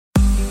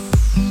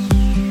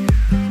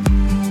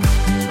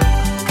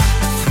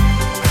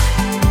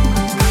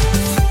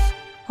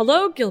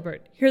Hello,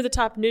 Gilbert. Here are the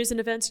top news and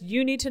events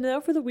you need to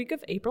know for the week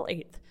of April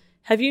 8th.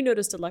 Have you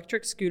noticed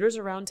electric scooters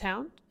around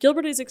town?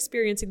 Gilbert is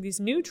experiencing these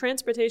new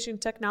transportation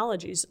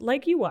technologies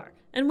like you are,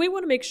 and we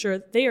want to make sure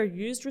they are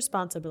used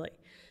responsibly.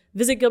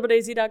 Visit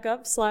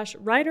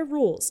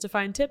gilbertaz.gov/riderrules to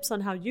find tips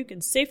on how you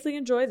can safely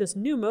enjoy this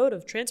new mode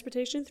of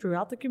transportation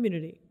throughout the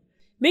community.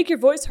 Make your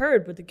voice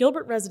heard with the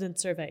Gilbert Resident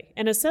Survey,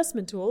 an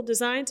assessment tool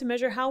designed to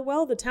measure how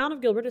well the town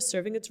of Gilbert is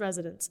serving its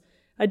residents.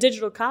 A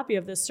digital copy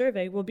of this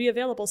survey will be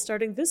available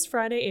starting this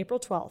Friday, April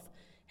 12th.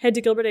 Head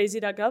to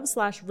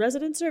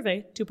gilbertaz.gov/resident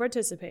survey to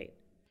participate.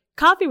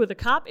 Coffee with a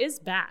Cop is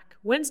back.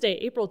 Wednesday,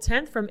 April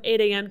 10th from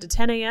 8 a.m. to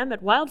 10 a.m.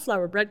 at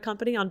Wildflower Bread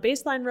Company on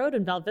Baseline Road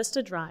and Val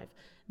Vista Drive.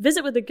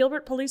 Visit with the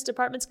Gilbert Police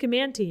Department's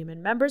command team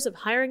and members of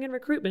hiring and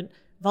recruitment,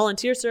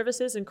 volunteer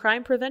services, and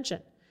crime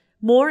prevention.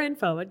 More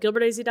info at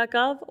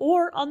gilbertaz.gov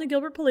or on the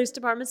Gilbert Police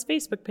Department's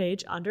Facebook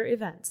page under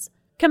Events.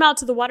 Come out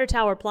to the Water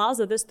Tower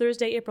Plaza this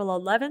Thursday, April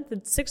 11th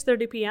at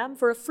 6:30 p.m.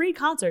 for a free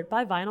concert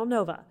by Vinyl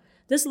Nova.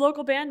 This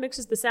local band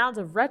mixes the sounds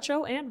of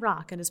retro and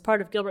rock and is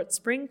part of Gilbert's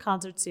Spring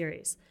Concert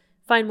Series.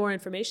 Find more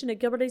information at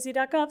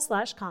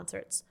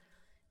gilbertaz.gov/concerts.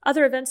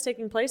 Other events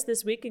taking place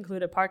this week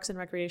include a Parks and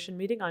Recreation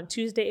meeting on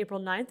Tuesday, April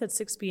 9th at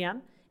 6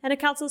 p.m. and a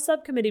Council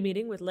Subcommittee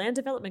meeting with Land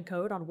Development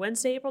Code on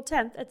Wednesday, April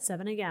 10th at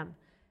 7 a.m.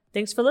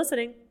 Thanks for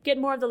listening. Get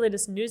more of the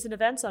latest news and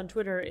events on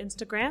Twitter or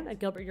Instagram at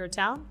Gilbert Your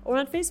Town or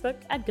on Facebook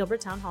at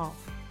Gilbert Town Hall.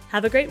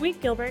 Have a great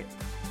week, Gilbert!